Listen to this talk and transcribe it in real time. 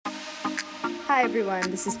Hi everyone,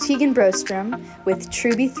 this is Tegan Brostrom with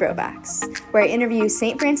Truby Throwbacks, where I interview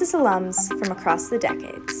St. Francis alums from across the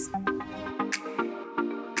decades.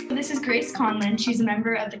 This is Grace Conlin. She's a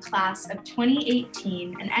member of the class of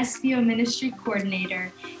 2018, an SBO ministry coordinator,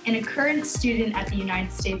 and a current student at the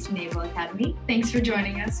United States Naval Academy. Thanks for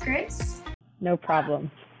joining us, Grace. No problem.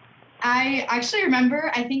 I actually remember,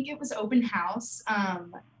 I think it was open house,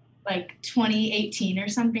 like 2018 or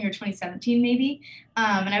something, or 2017 maybe.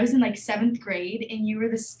 And I was in like 7th grade, and you were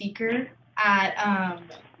the speaker at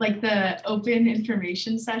like the open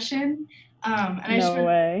information session. No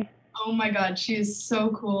way. Oh my God, she is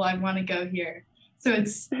so cool. I want to go here. So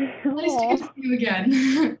it's nice to get to see you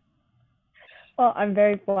again. Well, I'm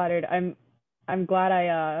very flattered. I'm glad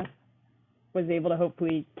I was able to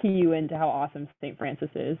hopefully key you into how awesome St.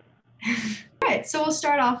 Francis is. All right, so we'll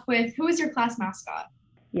start off with, who was your class mascot?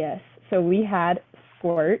 Yes. So we had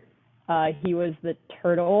Squirt. He was the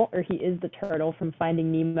turtle, or he is the turtle from Finding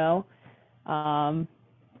Nemo.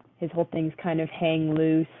 His whole thing's kind of hang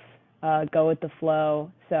loose, go with the flow.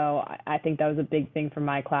 So I think that was a big thing for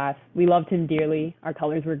my class. We loved him dearly. Our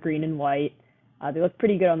colors were green and white. They looked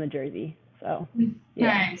pretty good on the jersey. So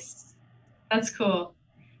yeah. Nice. That's cool.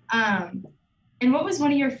 And what was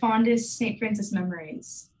one of your fondest St. Francis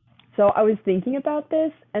memories? So I was thinking about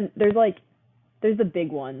this, and there's the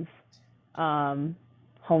big ones,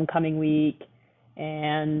 homecoming week,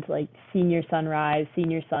 and like senior sunrise,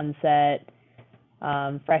 senior sunset,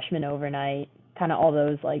 freshman overnight, kind of all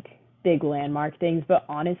those like big landmark things. But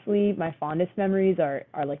honestly, my fondest memories are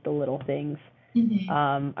like the little things. Mm-hmm.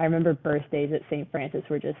 I remember birthdays at St. Francis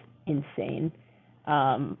were just insane.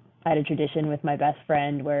 I had a tradition with my best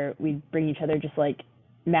friend where we'd bring each other just like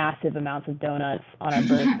massive amounts of donuts on our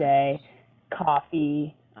birthday,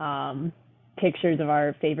 coffee, pictures of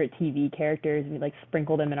our favorite TV characters, and we'd like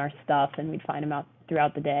sprinkle them in our stuff, and we'd find them out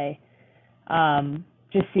throughout the day.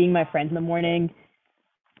 Just seeing my friends in the morning.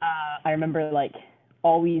 I remember like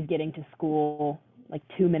always getting to school like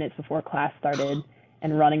 2 minutes before class started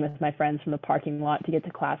and running with my friends from the parking lot to get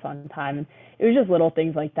to class on time. And it was just little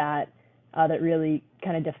things like that that really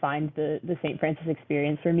kind of defined the St. Francis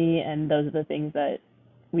experience for me. And those are the things that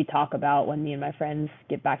we talk about when me and my friends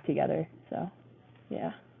get back together. So,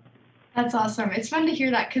 yeah. That's awesome. It's fun to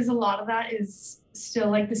hear that because a lot of that is still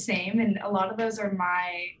like the same, and a lot of those are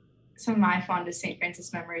some of my fondest St.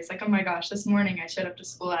 Francis memories. Like, oh my gosh, this morning I showed up to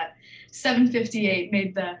school at 7:58,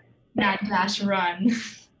 made the mad dash run.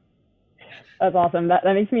 That's awesome. That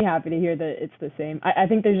makes me happy to hear that it's the same. I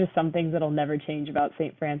think there's just some things that'll never change about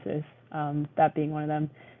St. Francis, that being one of them.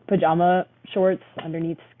 Pajama shorts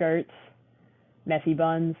underneath skirts, messy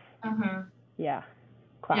buns. Uh-huh. Yeah,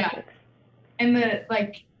 classics. Yeah. And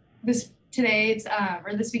this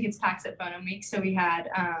week it's Pax at Bonum Week, so we had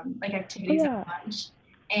like activities at lunch,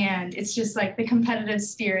 and it's just like the competitive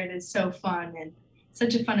spirit is so fun and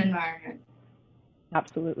such a fun environment.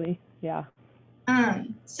 Absolutely, yeah.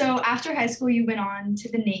 So after high school, you went on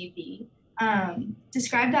to the Navy.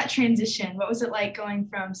 Describe that transition. What was it like going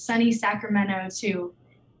from sunny Sacramento to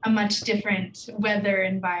a much different weather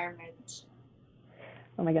environment?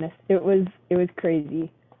 Oh my goodness, it was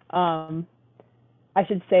crazy. I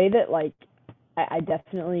should say that like I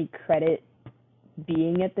definitely credit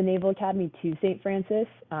being at the Naval Academy to St. Francis.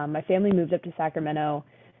 My family moved up to Sacramento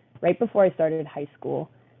right before I started high school.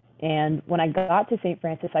 And when I got to St.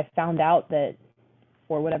 Francis, I found out that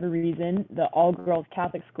for whatever reason, the all-girls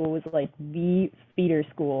Catholic school was like the feeder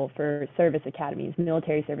school for service academies,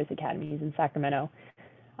 military service academies in Sacramento.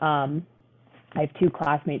 I have 2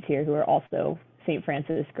 classmates here who are also St.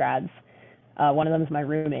 Francis grads. One of them is my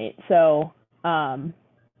roommate. So,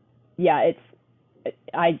 yeah,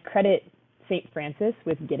 I credit St. Francis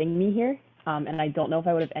with getting me here. And I don't know if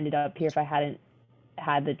I would have ended up here if I hadn't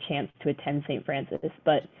had the chance to attend St. Francis,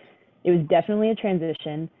 but it was definitely a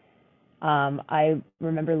transition. I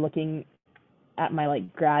remember looking at my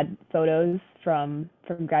like grad photos from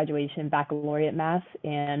graduation, baccalaureate mass,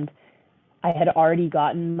 and I had already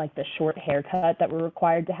gotten like the short haircut that we're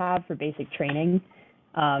required to have for basic training.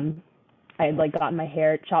 I had like gotten my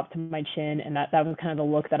hair chopped to my chin, and that was kind of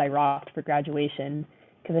the look that I rocked for graduation,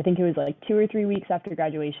 because I think it was like 2 or 3 weeks after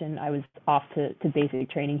graduation, I was off to basic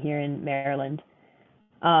training here in Maryland.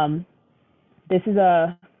 This is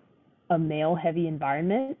a male-heavy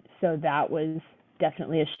environment, so that was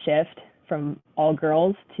definitely a shift from all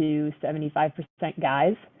girls to 75%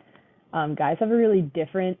 guys. Guys have a really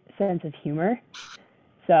different sense of humor.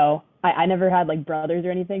 So I never had like brothers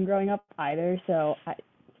or anything growing up either, so I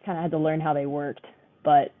kind of had to learn how they worked.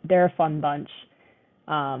 But they're a fun bunch.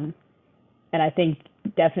 And I think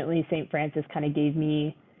definitely St. Francis kind of gave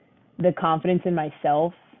me the confidence in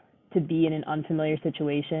myself to be in an unfamiliar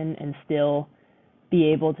situation and still be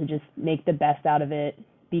able to just make the best out of it,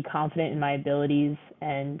 be confident in my abilities,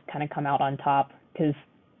 and kind of come out on top. Because,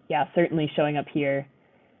 yeah, certainly showing up here,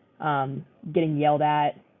 getting yelled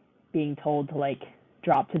at, being told to like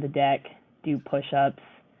drop to the deck, do push-ups,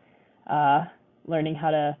 learning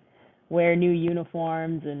how to wear new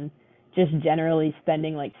uniforms, and just generally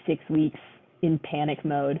spending like 6 weeks in panic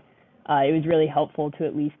mode. It was really helpful to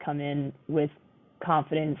at least come in with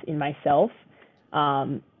confidence in myself,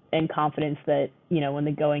 and confidence that, when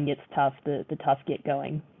the going gets tough, the tough get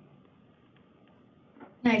going.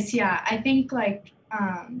 Nice. Yeah. I think like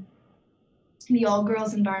the all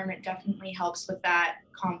girls environment definitely helps with that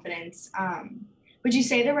confidence. Would you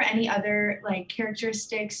say there were any other like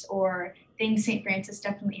characteristics or things St. Francis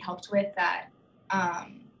definitely helped with that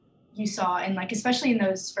you saw, and like especially in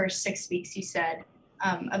those first 6 weeks you said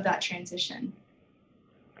of that transition?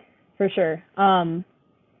 For sure.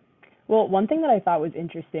 Well, one thing that I thought was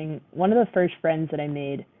interesting, one of the first friends that I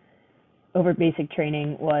made over basic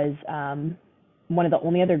training was one of the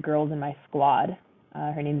only other girls in my squad.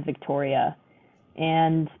 Her name's Victoria.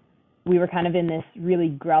 And we were kind of in this really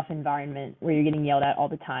gruff environment where you're getting yelled at all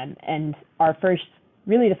the time. And the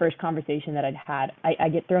first conversation that I'd had, I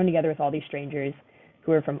get thrown together with all these strangers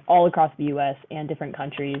who are from all across the US and different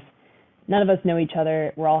countries. None of us know each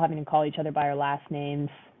other. We're all having to call each other by our last names.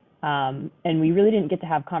 And we really didn't get to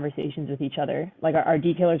have conversations with each other. Like our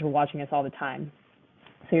detailers were watching us all the time.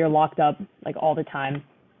 So you're locked up like all the time.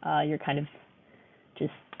 You're kind of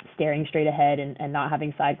just staring straight ahead and not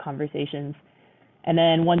having side conversations. And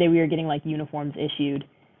then one day we were getting like uniforms issued.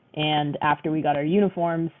 And after we got our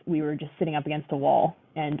uniforms, we were just sitting up against a wall.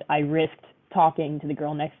 And I risked talking to the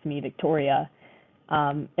girl next to me, Victoria.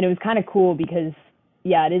 And it was kind of cool because,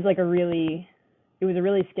 yeah, it was a really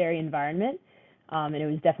scary environment. And it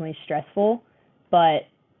was definitely stressful, but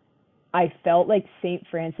I felt like St.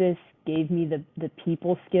 Francis gave me the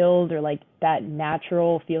people skills, or like that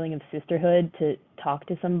natural feeling of sisterhood to talk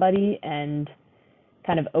to somebody and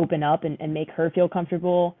kind of open up and make her feel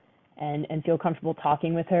comfortable and feel comfortable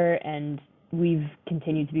talking with her. And we've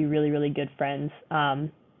continued to be really, really good friends.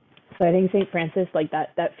 So I think St. Francis, like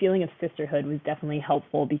that feeling of sisterhood was definitely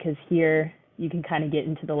helpful, because here you can kind of get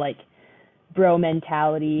into the like bro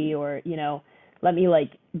mentality, or, let me like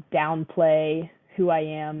downplay who I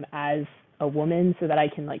am as a woman so that I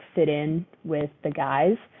can like fit in with the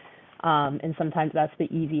guys. And sometimes that's the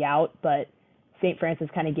easy out, but St. Francis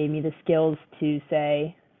kind of gave me the skills to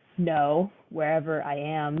say, no, wherever I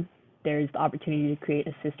am, there's the opportunity to create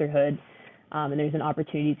a sisterhood. And there's an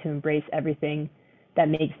opportunity to embrace everything that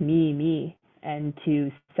makes me, me, and to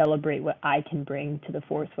celebrate what I can bring to the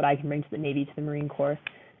force, what I can bring to the Navy, to the Marine Corps,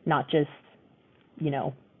 not just,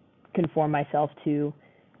 conform myself to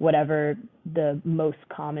whatever the most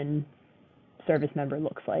common service member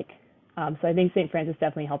looks like. So I think St. Francis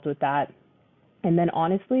definitely helped with that. And then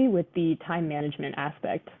honestly, with the time management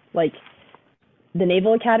aspect, like the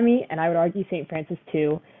Naval Academy, and I would argue St. Francis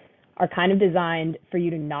too, are kind of designed for you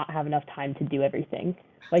to not have enough time to do everything.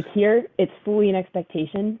 Like here, it's fully an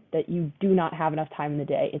expectation that you do not have enough time in the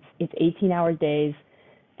day. It's 18-hour days,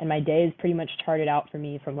 and my day is pretty much charted out for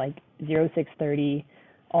me from like 06:30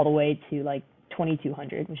 all the way to like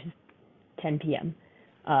 2200, which is 10 p.m.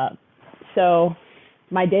 So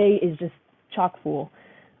my day is just chock full.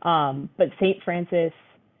 But St. Francis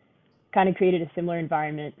kind of created a similar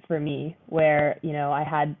environment for me where, I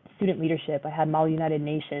had student leadership, I had Model United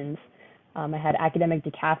Nations, I had academic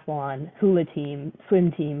decathlon, hula team,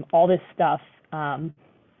 swim team, all this stuff.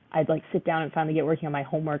 I'd like sit down and finally get working on my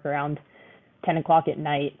homework around 10 o'clock at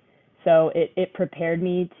night. So it prepared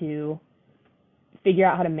me to figure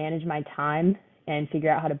out how to manage my time and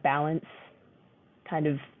figure out how to balance kind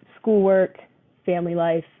of schoolwork, family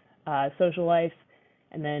life, social life,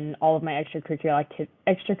 and then all of my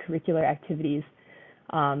extracurricular activities,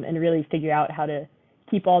 and really figure out how to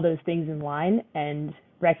keep all those things in line and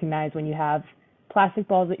recognize when you have plastic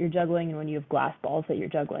balls that you're juggling and when you have glass balls that you're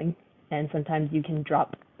juggling. And sometimes you can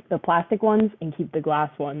drop the plastic ones and keep the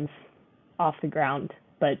glass ones off the ground,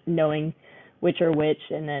 but knowing which are which,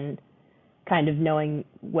 and then kind of knowing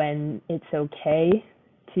when it's okay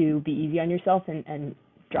to be easy on yourself and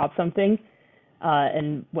drop something,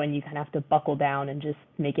 and when you kind of have to buckle down and just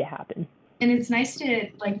make it happen. And it's nice to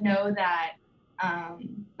like know that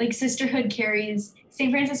like sisterhood carries, St.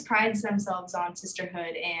 Francis prides themselves on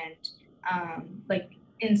sisterhood and like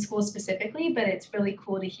in school specifically, but it's really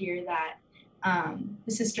cool to hear that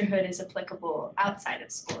the sisterhood is applicable outside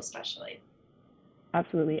of school especially.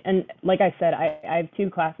 Absolutely. And like I said, I have two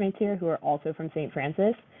classmates here who are also from St.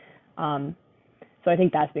 Francis. So I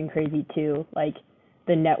think that's been crazy too. Like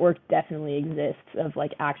the network definitely exists of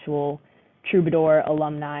like actual Troubadour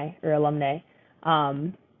alumni or alumni.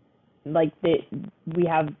 Um, like we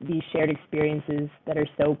have these shared experiences that are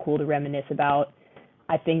so cool to reminisce about.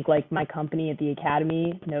 I think like my company at the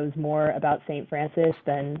academy knows more about St. Francis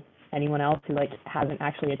than anyone else who like hasn't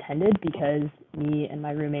actually attended, because me and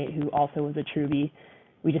my roommate who also was a Truby,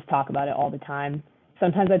 we just talk about it all the time.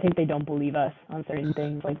 Sometimes I think they don't believe us on certain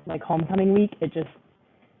things, like homecoming week.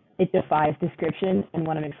 It defies description, and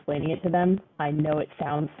when I'm explaining it to them, I know it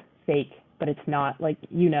sounds fake, but it's not. Like,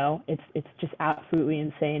 it's just absolutely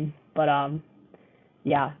insane. But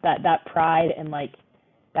yeah, that pride and like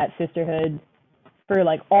that sisterhood for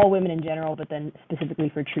like all women in general, but then specifically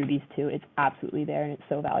for Trubies too, it's absolutely there and it's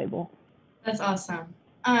so valuable. That's awesome.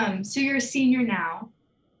 So you're a senior now.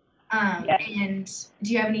 Yes. And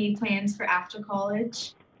do you have any plans for after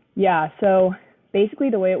college? Yeah, so basically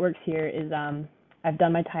the way it works here is I've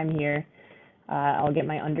done my time here. I'll get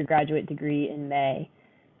my undergraduate degree in May.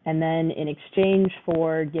 And then in exchange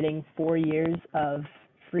for getting 4 years of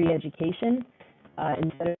free education,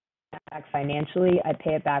 instead of back financially, I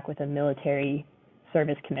pay it back with a military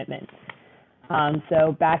service commitment.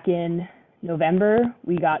 So back in November,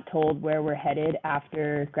 we got told where we're headed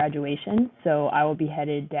after graduation. So I will be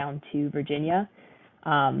headed down to Virginia,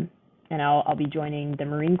 and I'll be joining the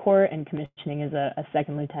Marine Corps and commissioning as a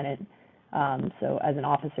second lieutenant, so as an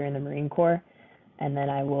officer in the Marine Corps. And then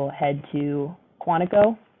I will head to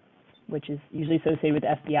Quantico, which is usually associated with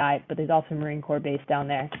FBI, but there's also a Marine Corps base down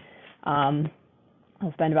there.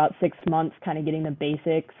 I'll spend about 6 months kind of getting the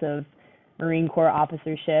basics of Marine Corps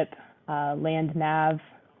officership, land nav,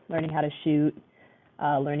 learning how to shoot,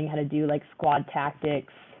 learning how to do like squad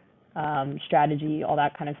tactics, strategy, all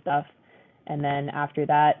that kind of stuff. And then after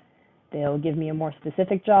that, they'll give me a more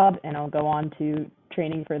specific job and I'll go on to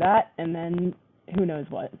training for that, and then who knows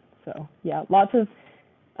what. So yeah,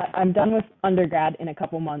 I'm done with undergrad in a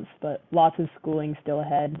couple months, but lots of schooling still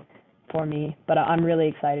ahead for me. But I'm really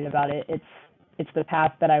excited about it. It's the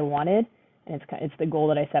path that I wanted, and it's the goal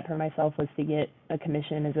that I set for myself, was to get a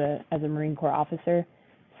commission as a Marine Corps officer.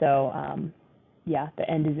 So yeah, the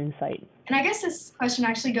end is in sight. And I guess this question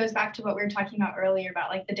actually goes back to what we were talking about earlier about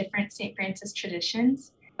like the different St. Francis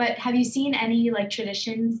traditions. But have you seen any like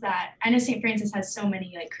traditions that, I know St. Francis has so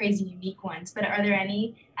many like crazy unique ones, but are there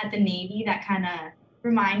any at the Navy that kind of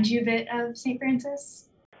remind you a bit of St. Francis?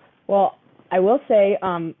 Well, I will say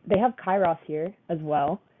they have Kairos here as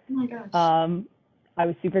well. Oh my gosh. I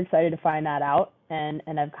was super excited to find that out, and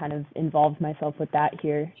I've kind of involved myself with that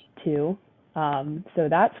here too. So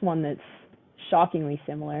that's one that's shockingly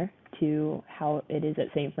similar to how it is at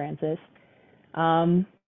St. Francis.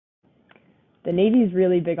 The Navy is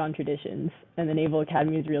really big on traditions, and the Naval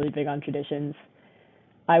Academy is really big on traditions.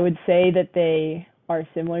 I would say that they are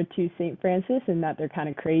similar to St. Francis in that they're kind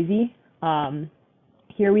of crazy.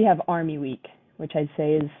 Here we have Army Week, which I'd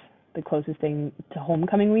say is the closest thing to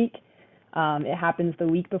homecoming week. It happens the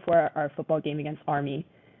week before our football game against Army.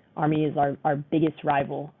 Army is our biggest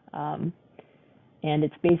rival. And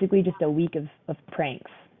it's basically just a week of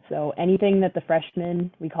pranks. So anything that the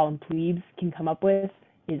freshmen, we call them plebes, can come up with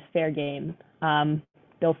is fair game.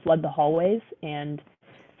 They'll flood the hallways and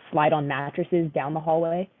slide on mattresses down the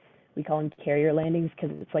hallway. We call them carrier landings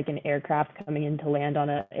because it's like an aircraft coming in to land on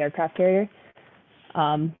an aircraft carrier.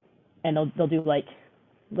 And they'll do like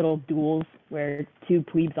little duels where two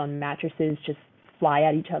plebes on mattresses just fly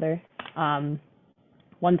at each other.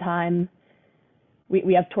 One time,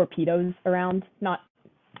 we have torpedoes around, not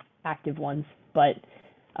active ones, but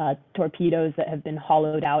torpedoes that have been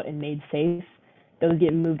hollowed out and made safe. Those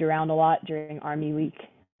get moved around a lot during Army Week.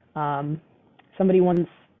 Somebody once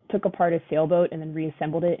took apart a sailboat and then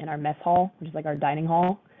reassembled it in our mess hall, which is like our dining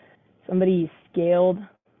hall. Somebody scaled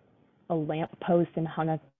a lamp post and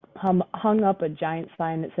hung up a giant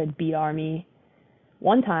sign that said "Beat Army."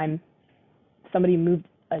 One time, somebody moved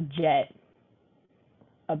a jet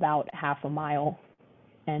about half a mile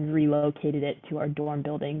and relocated it to our dorm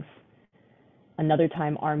buildings. Another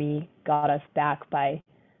time, Army got us back by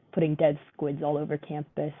putting dead squids all over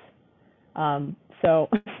campus. So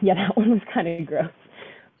yeah, that one was kind of gross.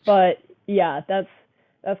 But yeah, that's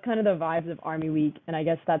kind of the vibes of Army Week, and I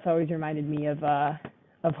guess that's always reminded me of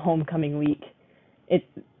homecoming week.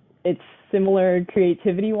 It's similar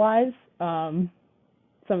creativity wise. Some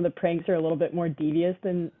of the pranks are a little bit more devious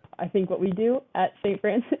than I think what we do at St.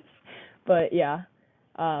 Francis. But yeah,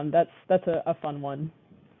 that's a fun one.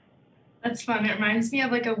 That's fun. It reminds me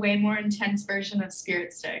of like a way more intense version of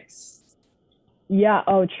Spirit Sticks. Yeah,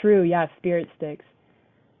 oh true. Yeah, spirit sticks.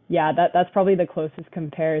 Yeah, that's probably the closest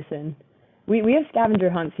comparison. We have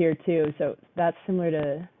scavenger hunts here too, so that's similar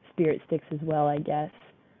to spirit sticks as well, I guess.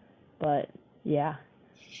 But yeah.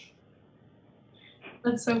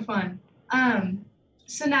 That's so fun.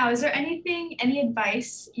 So now, is there any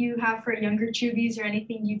advice you have for younger Chubies or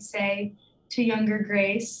anything you'd say to younger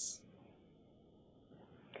Grace?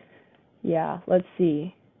 Yeah, let's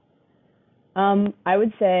see. I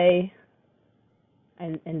would say,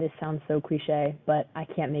 and this sounds so cliche, but I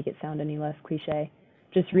can't make it sound any less cliche.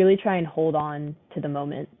 Just really try and hold on to the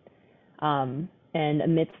moment. And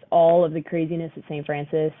amidst all of the craziness at St.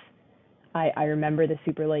 Francis, I remember the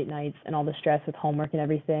super late nights and all the stress with homework and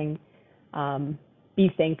everything. Be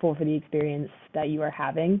thankful for the experience that you are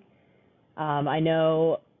having. I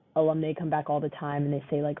know alumni come back all the time and they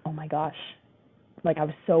say like, oh my gosh, like I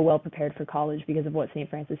was so well prepared for college because of what St.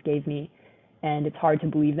 Francis gave me. And it's hard to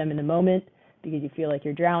believe them in the moment because you feel like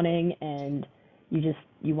you're drowning and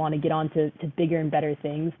you want to get on to bigger and better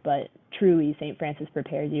things, but truly St. Francis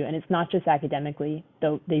prepares you. And it's not just academically,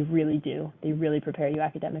 though they really do. They really prepare you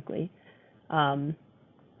academically. But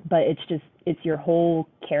it's your whole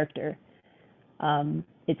character.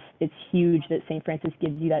 It's huge that St. Francis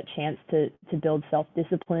gives you that chance to build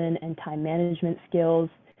self-discipline and time management skills.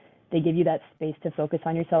 They give you that space to focus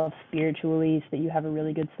on yourself spiritually so that you have a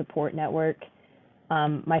really good support network.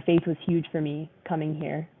 My faith was huge for me coming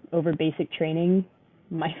here. Over basic training,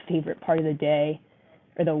 my favorite part of the day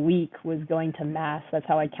or the week was going to mass. That's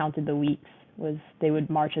how I counted the weeks, was they would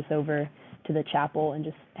march us over to the chapel, and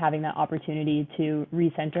just having that opportunity to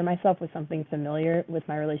recenter myself with something familiar with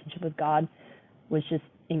my relationship with God was just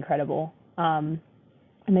incredible. And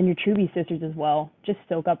then your Truby sisters as well, just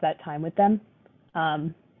soak up that time with them.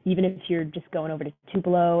 Even if you're just going over to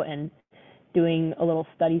Tupelo and doing a little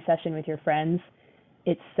study session with your friends,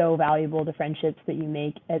 it's so valuable, the friendships that you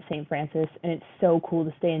make at St. Francis, and it's so cool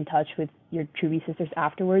to stay in touch with your Truby sisters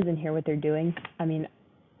afterwards and hear what they're doing. I mean,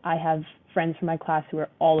 I have friends from my class who are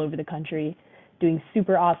all over the country doing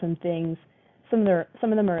super awesome things. Some of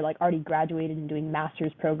them are like already graduated and doing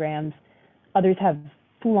master's programs. Others have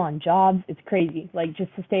full-on jobs. It's crazy. Like,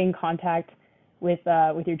 just to stay in contact with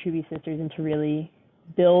your Truby sisters and to really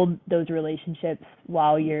build those relationships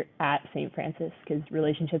while you're at St. Francis, because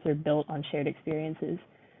relationships are built on shared experiences.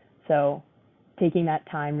 So taking that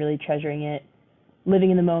time, really treasuring it,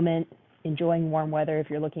 living in the moment, enjoying warm weather if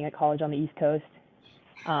you're looking at college on the East Coast,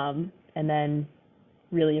 and then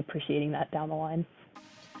really appreciating that down the line.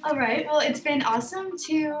 All right. Well, it's been awesome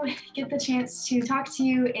to get the chance to talk to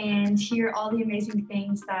you and hear all the amazing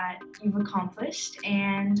things that you've accomplished.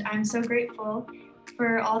 And I'm so grateful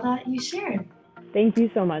for all that you shared. Thank you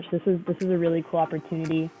so much. This is a really cool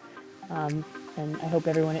opportunity. And I hope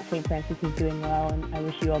everyone at St. Francis is doing well. And I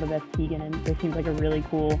wish you all the best, Keegan. And this seems like a really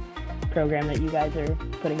cool program that you guys are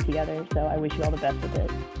putting together. So I wish you all the best with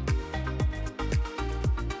it.